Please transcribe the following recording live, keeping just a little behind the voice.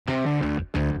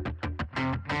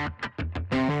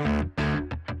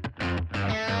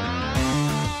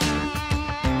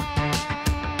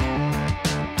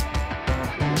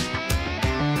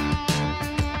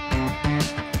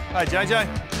Hey, JJ.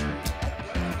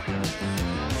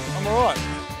 I'm all right.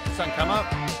 Sun come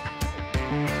up.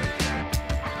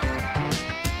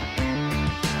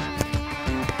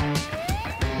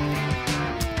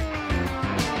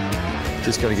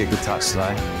 Just got to get good touch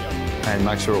today and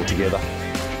make sure we're all together.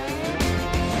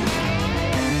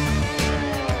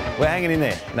 We're hanging in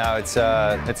there. No, it's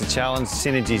a challenge.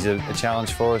 Synergy's a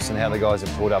challenge for us, and how the guys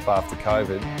have pulled up after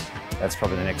COVID. That's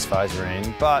probably the next phase we're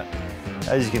in. But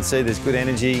as you can see, there's good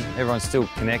energy. Everyone's still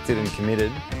connected and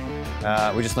committed.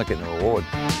 We're just not getting the reward.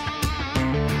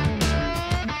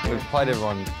 We've played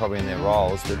everyone probably in their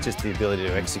roles, but just the ability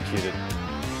to execute it,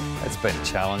 that's been a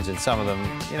challenge. And some of them,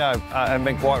 you know, haven't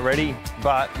been quite ready,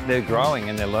 but they're growing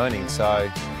and they're learning. So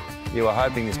you were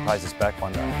hoping this pays us back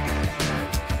one day.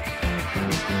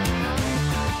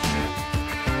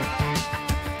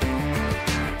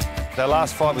 That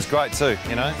last fight was great too,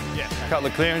 you know? Yeah. A couple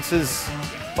of clearances,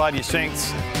 played your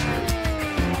strengths.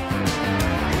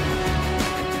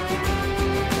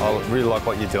 I really like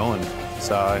what you're doing,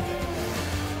 so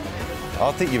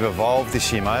I think you've evolved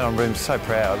this year, mate. I'm so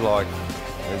proud. Like,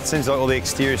 it seems like all the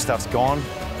exterior stuff's gone,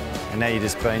 and now you're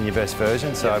just being your best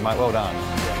version. So, mate, well done.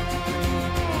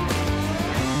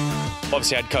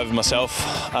 Obviously, I had COVID myself.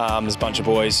 There's a bunch of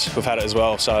boys who've had it as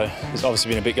well, so there's obviously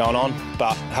been a bit going on,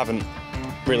 but haven't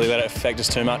really let it affect us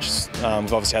too much.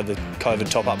 We've obviously had the COVID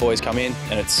top-up boys come in,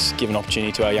 and it's given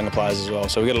opportunity to our younger players as well.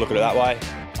 So we've got to look at it that way.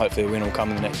 Hopefully the win will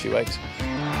come in the next few weeks.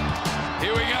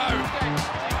 Here we go.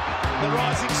 The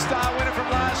rising star winner from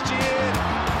last year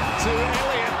to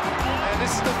Elliott. And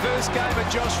this is the first game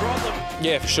at Josh Rotham.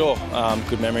 Yeah, for sure.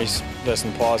 Good memories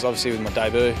versus the Pies, obviously, with my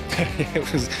debut.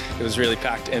 it was really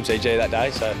packed MCG that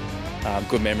day, so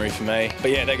good memory for me.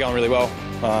 But yeah, they're going really well.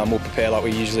 We'll prepare like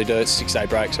we usually do. It's a 6-day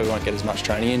break, so we won't get as much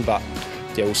training in, but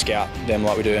yeah, we'll scout them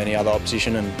like we do any other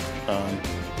opposition, and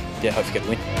yeah, hopefully get the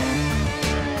win.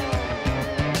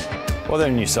 Well, they're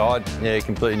a new side, yeah,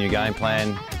 completely new game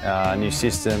plan, new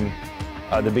system.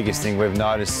 The biggest thing we've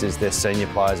noticed is their senior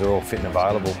players are all fit and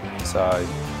available. So,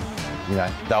 you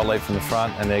know, they'll lead from the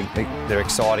front, and they're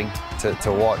exciting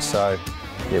to watch. So,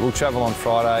 yeah, we'll travel on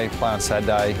Friday, play on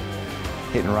Saturday,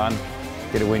 hit and run,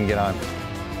 get a win, get home.